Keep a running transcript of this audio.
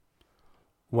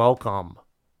Welcome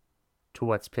to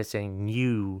What's Pissing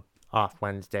You Off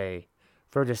Wednesday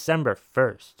for December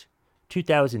 1st,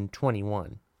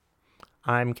 2021.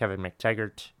 I'm Kevin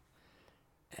McTaggart,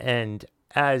 and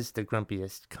as the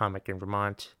grumpiest comic in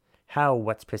Vermont, how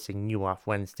What's Pissing You Off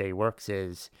Wednesday works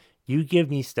is you give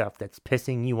me stuff that's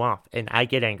pissing you off, and I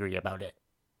get angry about it.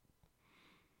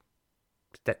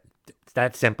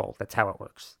 That's simple. That's how it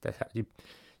works. That's how you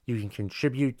can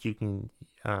contribute. You can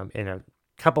in a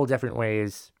couple different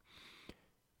ways.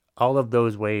 All of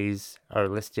those ways are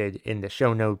listed in the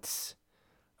show notes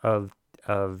of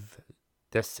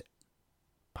this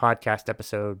podcast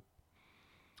episode,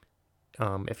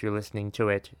 if you're listening to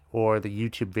it, or the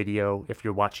YouTube video if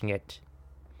you're watching it.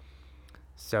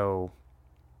 So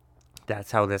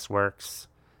that's how this works.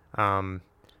 I'm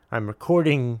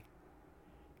recording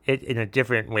it in a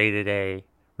different way today.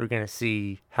 We're gonna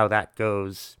see how that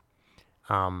goes,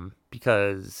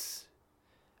 because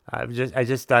I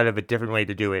just thought of a different way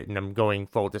to do it, and I'm going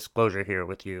full disclosure here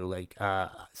with you.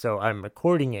 So I'm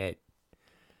recording it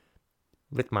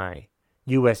with my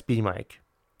USB mic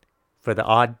for the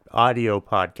audio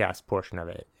podcast portion of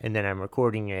it, and then I'm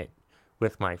recording it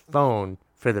with my phone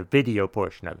for the video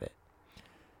portion of it.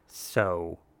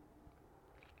 So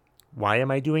why am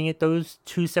I doing it those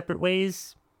two separate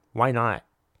ways? Why not?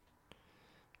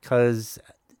 Because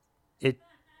it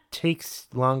takes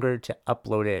longer to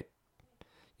upload it.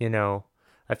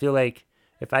 I feel like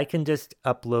if I can just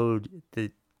upload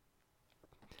the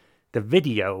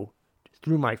video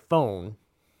through my phone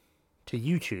to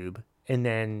YouTube and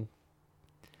then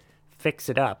fix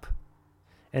it up,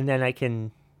 and then I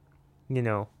can,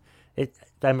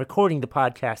 I'm recording the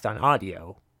podcast on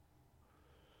audio.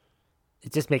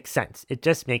 It just makes sense.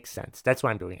 That's why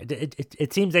I'm doing it.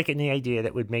 It seems like an idea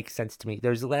that would make sense to me.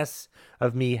 There's less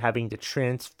of me having to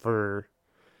transfer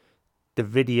the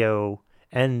video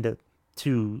and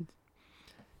to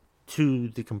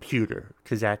the computer,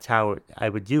 because that's how I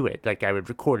would do it. Like, I would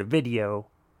record a video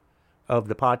of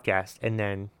the podcast and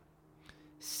then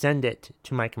send it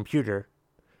to my computer,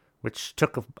 which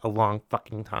took a long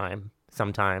fucking time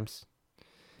sometimes,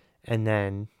 and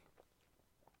then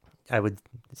I would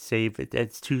save it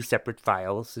as two separate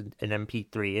files, an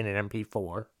MP3 and an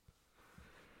MP4.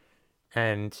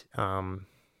 And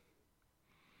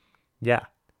yeah,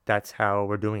 that's how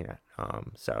we're doing it.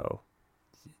 So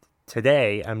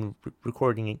today I'm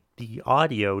recording the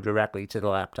audio directly to the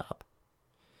laptop,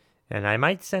 and I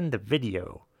might send the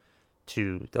video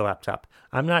to the laptop.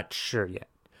 I'm not sure yet.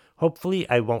 Hopefully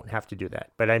I won't have to do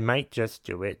that, but I might just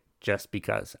do it just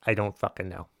because. I don't fucking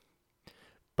know.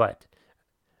 But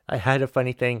I had a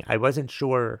funny thing. I wasn't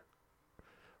sure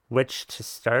which to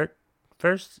start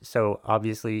first, so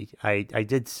obviously I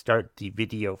did start the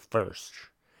video first,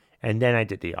 and then I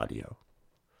did the audio.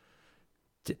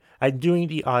 I'm doing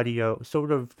the audio,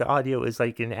 sort of. The audio is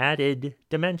like an added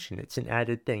dimension. It's an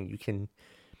added thing. You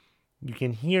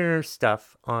can hear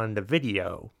stuff on the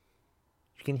video.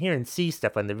 You can hear and see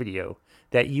stuff on the video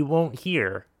that you won't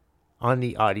hear on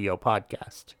the audio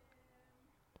podcast.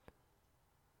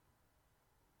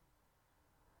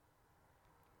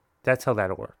 That's how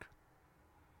that'll work.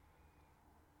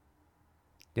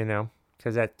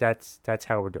 Because that's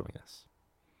how we're doing this.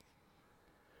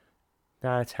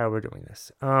 That's how we're doing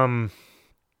this.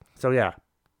 So yeah,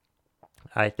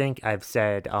 I think I've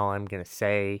said all I'm gonna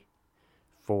say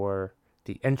for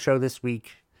the intro this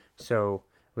week. So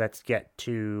let's get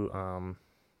to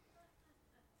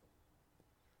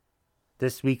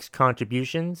this week's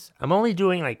contributions. I'm only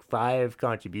doing like 5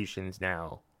 contributions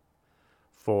now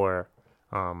for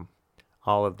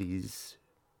all of these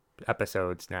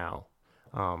episodes now,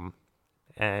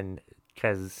 and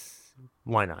because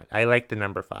why not? I like the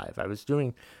number 5. I was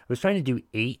trying to do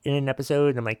 8 in an episode,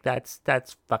 and I'm like, that's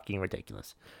fucking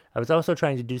ridiculous. I was also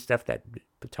trying to do stuff that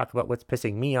talk about what's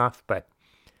pissing me off, but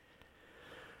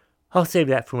I'll save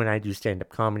that for when I do stand-up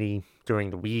comedy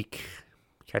during the week.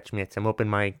 Catch me at some open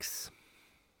mics.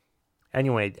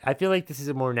 Anyway, I feel like this is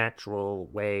a more natural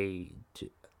way to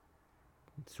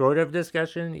sort of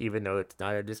discussion, even though it's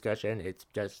not a discussion. It's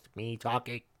just me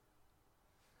talking.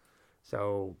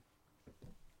 So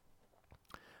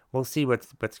we'll see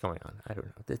what's going on. I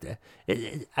don't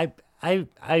know.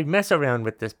 I mess around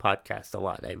with this podcast a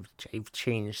lot. I've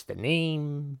changed the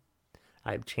name.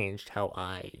 I've changed how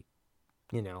I,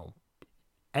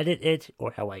 edit it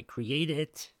or how I create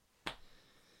it.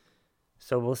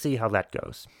 So we'll see how that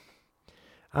goes.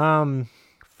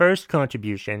 First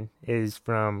contribution is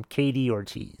from Katie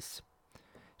Ortiz.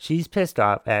 She's pissed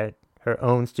off at her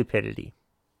own stupidity.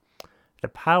 The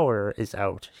power is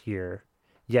out here,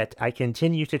 yet I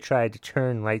continue to try to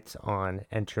turn lights on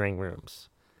entering rooms.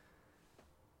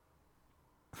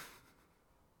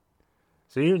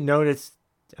 So you notice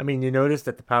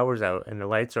that the power's out and the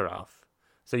lights are off.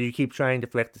 So you keep trying to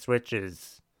flick the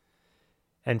switches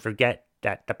and forget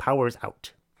that the power's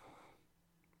out.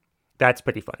 That's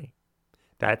pretty funny.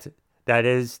 That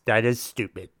is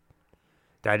stupid.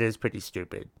 That is pretty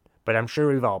stupid. But I'm sure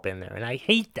we've all been there, and I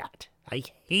hate that. I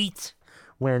hate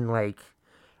when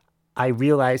I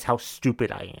realize how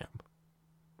stupid I am.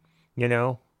 You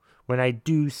know? When I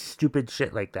do stupid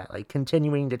shit like that, like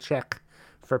continuing to check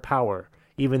for power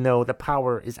even though the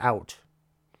power is out.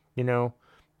 You know?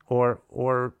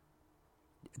 Or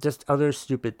just other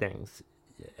stupid things.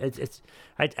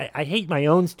 I hate my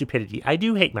own stupidity. I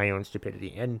do hate my own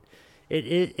stupidity, and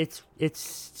it's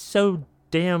so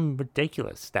damn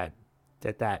ridiculous that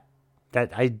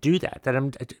I do that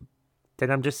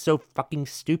I'm just so fucking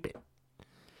stupid.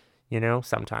 You know,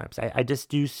 sometimes I just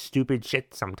do stupid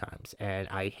shit sometimes, and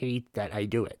I hate that I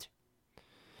do it.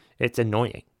 It's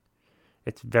annoying.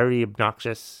 It's very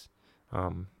obnoxious.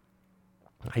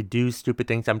 I do stupid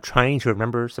things. I'm trying to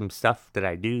remember some stuff that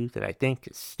I do that I think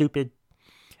is stupid.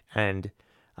 And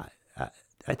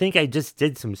I think I just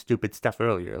did some stupid stuff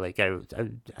earlier. Like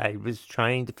I was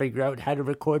trying to figure out how to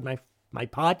record my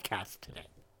podcast today.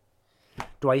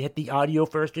 Do I hit the audio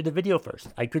first or the video first?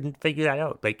 I couldn't figure that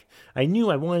out. Like, I knew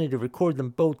I wanted to record them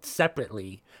both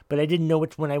separately, but I didn't know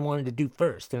which one I wanted to do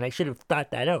first. And I should have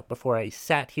thought that out before I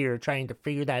sat here trying to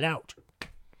figure that out.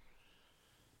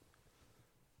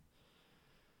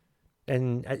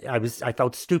 And I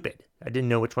felt stupid. I didn't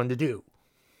know which one to do.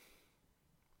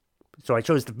 So I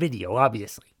chose the video,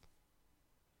 obviously.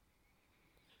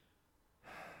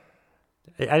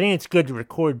 I think it's good to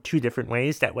record two different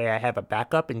ways. That way I have a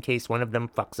backup in case one of them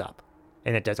fucks up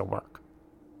and it doesn't work.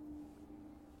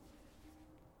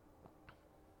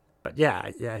 But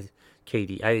yeah,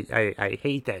 Katie, I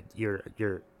hate that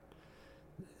you're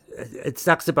it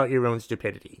sucks about your own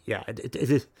stupidity. Yeah,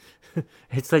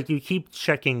 it's like you keep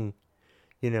checking,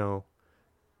 you know,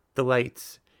 the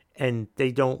lights and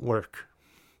they don't work.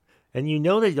 And you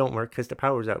know they don't work because the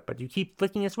power's out, but you keep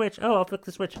flicking a switch. Oh, I'll flick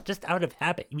the switch just out of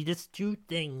habit. You just do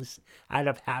things out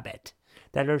of habit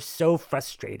that are so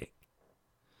frustrating.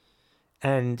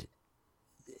 And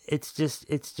it's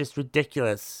just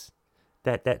ridiculous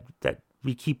that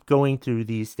we keep going through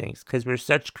these things because we're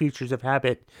such creatures of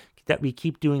habit that we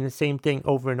keep doing the same thing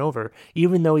over and over,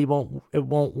 even though it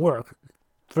won't work.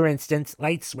 For instance,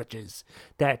 light switches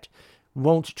that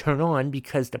won't turn on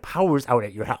because the power's out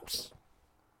at your house.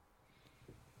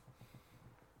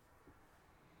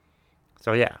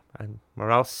 So yeah,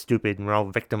 we're all stupid and we're all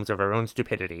victims of our own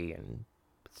stupidity, and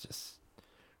it's just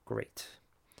great.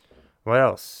 What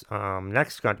else?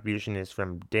 Next contribution is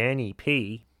from Danny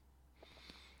P.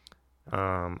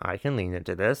 I can lean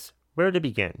into this. Where to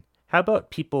begin? How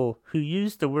about people who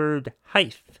use the word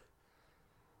height?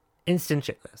 Instant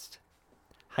shit list.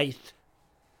 Height.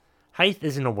 Height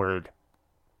isn't a word.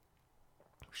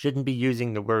 Shouldn't be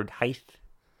using the word height.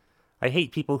 I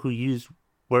hate people who use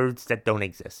words that don't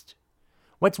exist.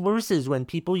 What's worse is when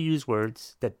people use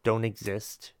words that don't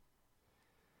exist,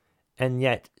 and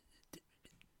yet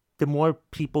the more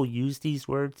people use these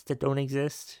words that don't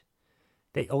exist,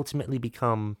 they ultimately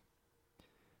become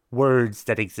words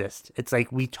that exist. It's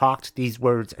like we talked these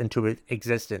words into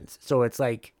existence. So it's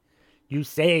like you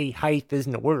say height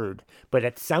isn't a word, but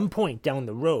at some point down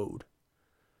the road,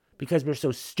 because we're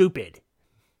so stupid,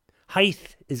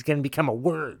 height is going to become a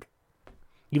word,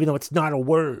 even though it's not a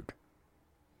word.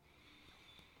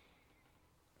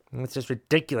 And it's just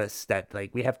ridiculous that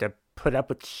we have to put up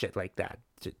with shit like that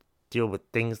to deal with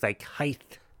things like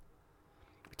height,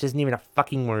 which isn't even a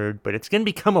fucking word, but it's going to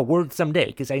become a word someday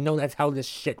because I know that's how this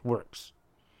shit works.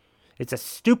 It's a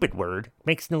stupid word,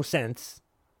 makes no sense.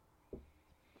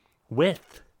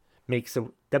 Width makes a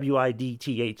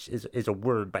width is a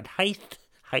word, but height,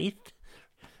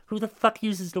 who the fuck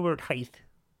uses the word height?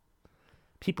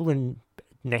 People in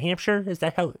New Hampshire, is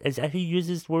that who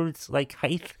uses words like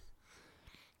height?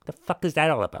 The fuck is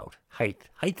that all about? Height.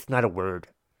 Height's not a word.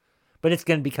 But it's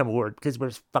going to become a word because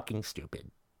we're fucking stupid.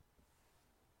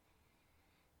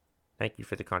 Thank you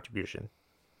for the contribution.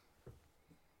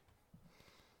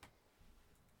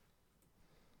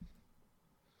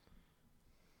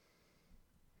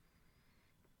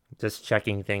 Just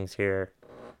checking things here.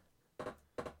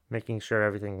 Making sure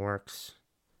everything works.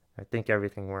 I think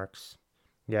everything works.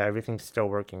 Yeah, everything's still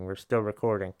working. We're still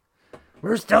recording.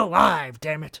 We're still live,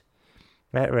 damn it.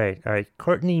 Right. All right.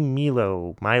 Courtney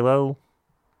Milo. Might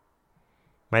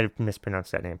have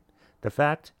mispronounced that name. The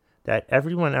fact that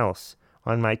everyone else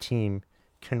on my team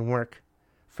can work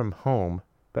from home,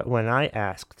 but when I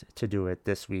asked to do it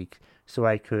this week so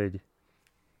I could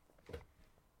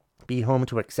be home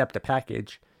to accept a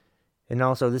package. And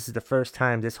also, this is the first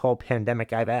time this whole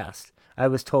pandemic I've asked. I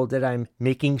was told that I'm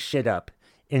making shit up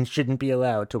and shouldn't be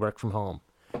allowed to work from home.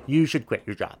 You should quit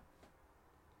your job.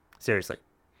 Seriously.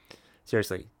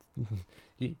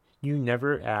 You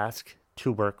never ask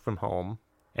to work from home.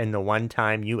 And the one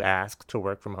time you ask to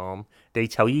work from home, they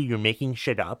tell you you're making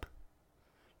shit up.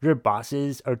 Your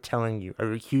bosses are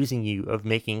accusing you of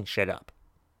making shit up.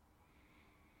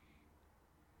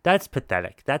 That's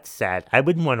pathetic. That's sad. I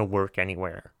wouldn't want to work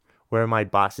anywhere where my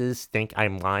bosses think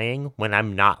I'm lying when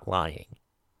I'm not lying.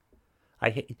 I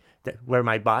hate that where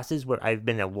I've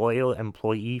been a loyal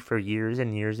employee for years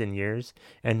and years and years,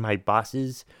 and my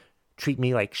bosses treat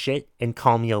me like shit and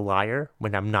call me a liar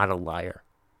when I'm not a liar.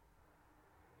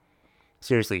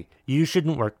 Seriously, you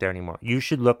shouldn't work there anymore. You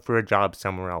should look for a job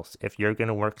somewhere else if you're going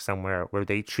to work somewhere where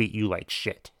they treat you like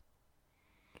shit.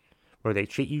 Where they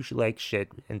treat you like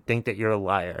shit and think that you're a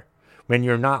liar when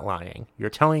you're not lying. You're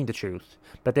telling the truth,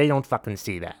 but they don't fucking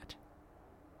see that.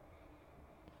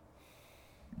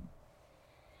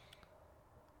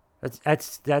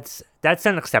 That's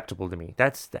unacceptable to me.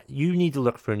 You need to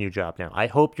look for a new job now. I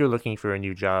hope you're looking for a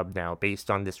new job now based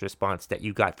on this response that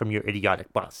you got from your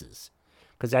idiotic bosses.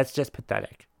 Because that's just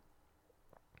pathetic.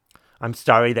 I'm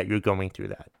sorry that you're going through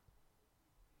that.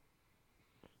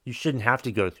 You shouldn't have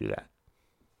to go through that.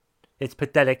 It's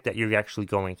pathetic that you're actually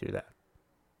going through that.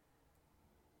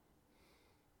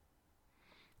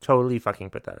 Totally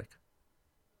fucking pathetic.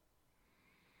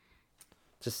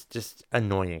 Just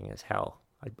annoying as hell.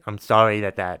 I'm sorry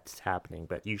that that's happening,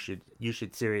 but you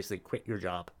should seriously quit your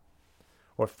job.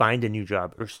 Or find a new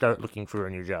job, or start looking for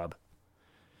a new job.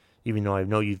 Even though I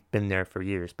know you've been there for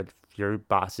years, but if your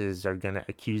bosses are going to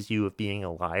accuse you of being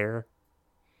a liar,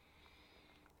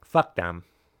 fuck them.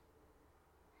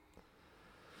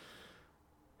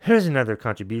 Here's another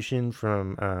contribution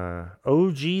from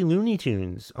OG Looney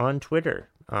Tunes on Twitter.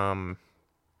 Some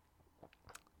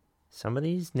of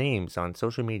these names on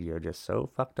social media are just so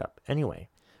fucked up. Anyway,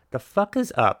 the fuck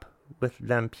is up with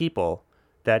them people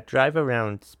that drive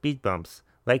around speed bumps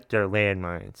like they're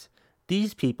landmines?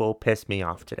 These people piss me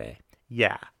off today.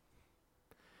 Yeah.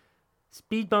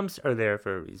 Speed bumps are there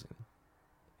for a reason.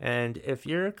 And if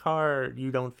your car you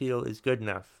don't feel is good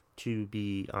enough to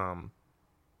be,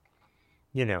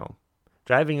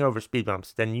 driving over speed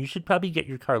bumps, then you should probably get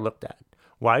your car looked at.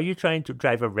 Why are you trying to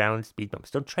drive around speed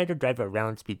bumps? Don't try to drive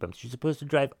around speed bumps. You're supposed to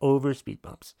drive over speed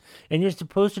bumps. And you're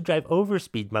supposed to drive over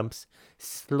speed bumps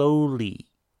slowly.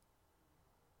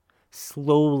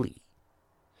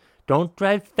 Don't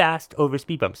drive fast over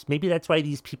speed bumps. Maybe that's why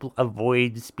these people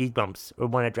avoid speed bumps or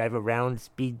want to drive around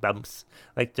speed bumps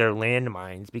like they're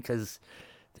landmines, because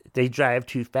they drive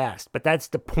too fast. But that's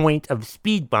the point of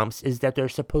speed bumps, is that they're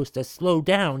supposed to slow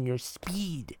down your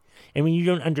speed. And when you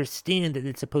don't understand that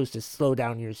it's supposed to slow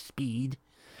down your speed,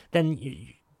 then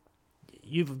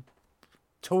you've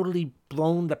totally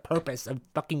blown the purpose of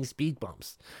fucking speed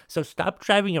bumps. So stop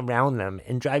driving around them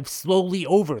and drive slowly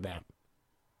over them.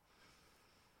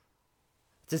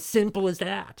 It's as simple as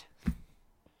that.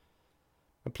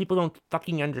 But people don't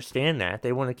fucking understand that.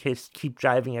 They want to keep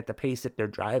driving at the pace that they're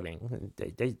driving.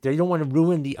 They don't want to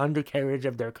ruin the undercarriage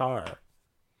of their car.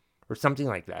 Or something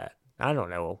like that. I don't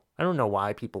know. I don't know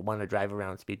why people want to drive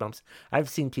around speed bumps. I've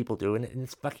seen people doing it, and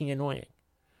it's fucking annoying.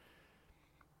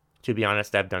 To be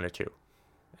honest, I've done it too.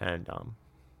 And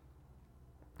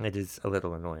it is a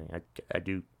little annoying. I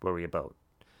do worry about,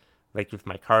 like, if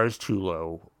my car is too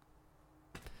low,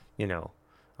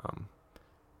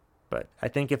 but I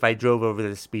think if I drove over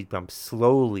the speed bump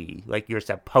slowly, like you're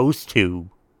supposed to,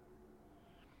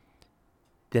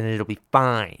 then it'll be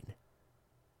fine.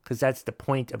 Because that's the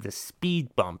point of the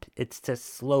speed bump. It's to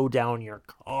slow down your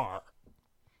car.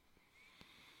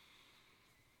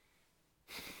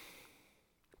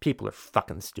 People are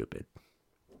fucking stupid.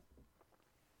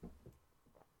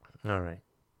 Alright.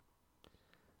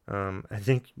 I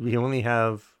think we only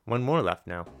have one more left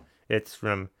now. It's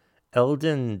from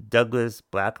Eldon Douglas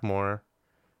Blackmore.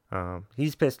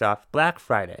 He's pissed off. Black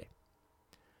Friday.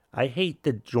 I hate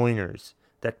the joiners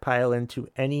that pile into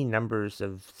any numbers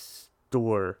of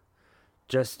store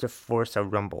just to force a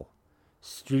rumble,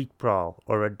 street brawl,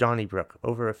 or a Donnybrook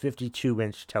over a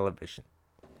 52-inch television.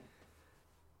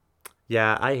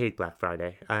 Yeah, I hate Black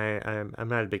Friday. I'm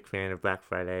not a big fan of Black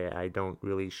Friday. I don't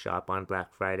really shop on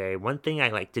Black Friday. One thing I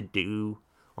like to do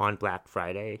on Black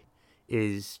Friday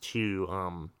is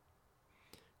to,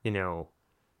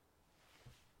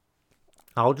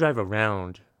 I'll drive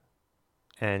around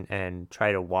and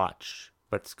try to watch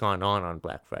what's gone on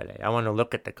Black Friday. I want to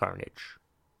look at the carnage,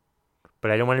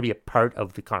 but I don't want to be a part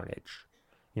of the carnage.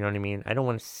 You know what I mean? I don't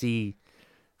want to see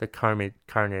the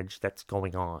carnage that's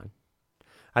going on.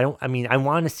 I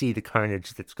want to see the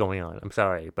carnage that's going on. I'm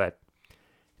sorry, but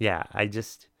yeah, I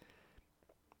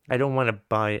don't want to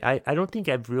buy. I don't think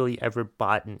I've really ever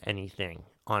bought anything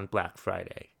on Black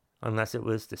Friday. Unless it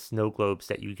was the snow globes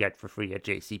that you get for free at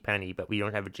JCPenney, but we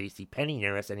don't have a JCPenney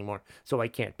near us anymore, so I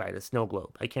can't buy the snow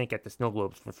globe. I can't get the snow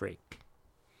globes for free.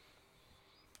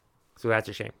 So that's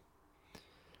a shame.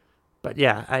 But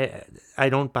yeah, I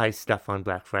don't buy stuff on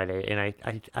Black Friday, and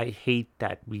I hate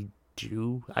that we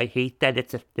do. I hate that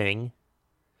it's a thing.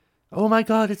 Oh my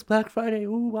God, it's Black Friday.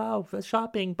 Ooh, wow, for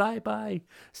shopping, bye.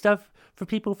 Stuff for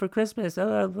people for Christmas.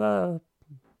 It's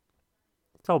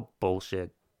all bullshit.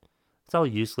 It's all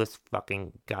useless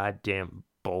fucking goddamn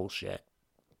bullshit.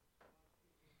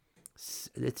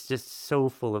 It's just so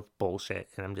full of bullshit,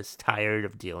 and I'm just tired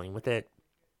of dealing with it.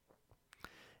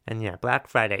 And yeah, Black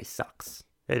Friday sucks.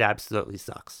 It absolutely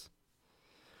sucks.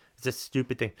 It's a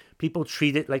stupid thing. People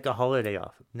treat it like a holiday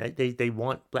off. They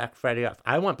want Black Friday off.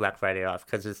 I want Black Friday off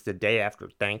because it's the day after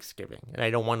Thanksgiving, and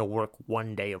I don't want to work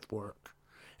one day of work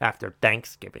after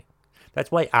Thanksgiving.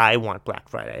 That's why I want Black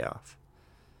Friday off.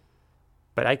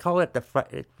 But I call it that's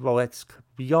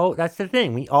the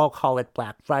thing. We all call it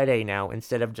Black Friday now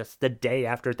instead of just the day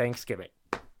after Thanksgiving.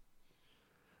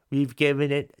 We've given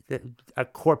it a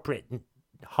corporate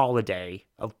holiday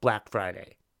of Black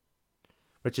Friday,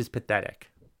 which is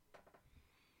pathetic.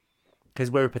 Because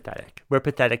we're pathetic. We're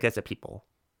pathetic as a people.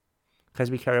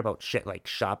 Because we care about shit like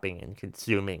shopping and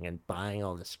consuming and buying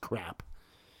all this crap.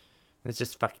 It's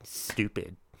just fucking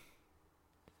stupid.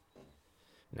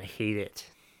 And I hate it.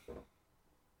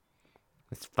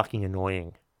 It's fucking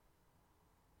annoying.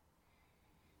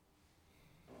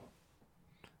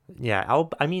 Yeah,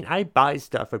 I buy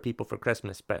stuff for people for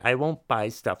Christmas, but I won't buy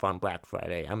stuff on Black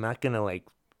Friday. I'm not gonna,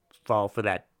 fall for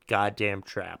that goddamn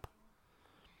trap.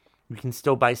 You can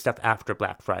still buy stuff after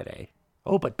Black Friday.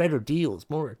 Oh, but better deals,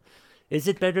 more. Is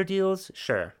it better deals?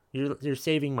 Sure. You're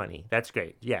saving money. That's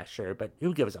great. Yeah, sure, but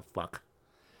who gives a fuck?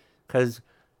 Because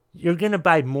you're gonna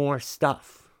buy more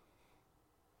stuff.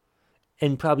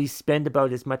 And probably spend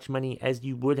about as much money as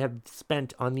you would have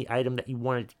spent on the item that you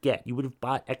wanted to get. You would have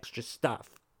bought extra stuff.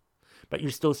 But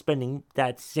you're still spending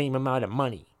that same amount of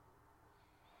money.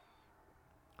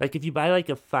 Like if you buy a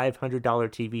 $500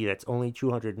 TV that's only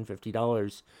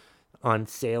 $250 on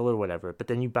sale or whatever, but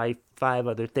then you buy 5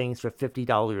 other things for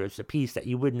 $50 a piece that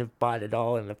you wouldn't have bought at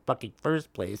all in the fucking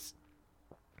first place,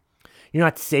 you're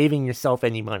not saving yourself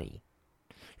any money.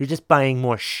 You're just buying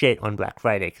more shit on Black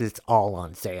Friday because it's all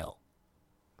on sale.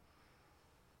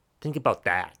 Think about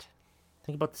that.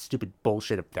 Think about the stupid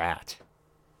bullshit of that.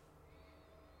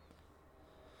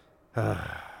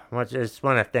 I just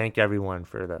want to thank everyone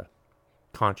for the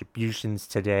contributions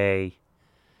today.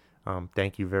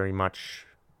 Thank you very much.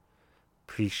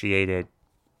 Appreciate it.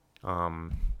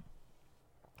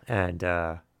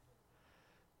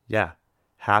 Yeah.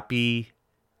 Happy.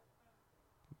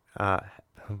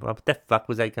 What the fuck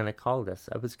was I gonna call this?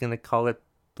 I was gonna call it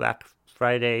Black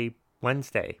Friday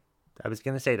Wednesday. I was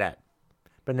going to say that.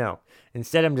 But no.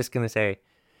 Instead, I'm just going to say,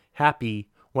 happy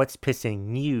What's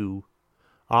Pissing You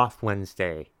Off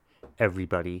Wednesday,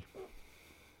 everybody.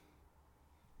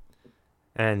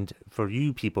 And for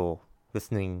you people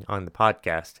listening on the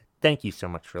podcast, thank you so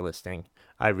much for listening.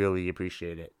 I really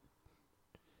appreciate it.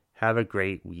 Have a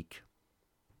great week.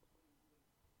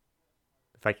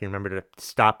 If I can remember to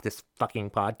stop this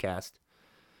fucking podcast.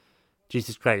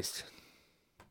 Jesus Christ.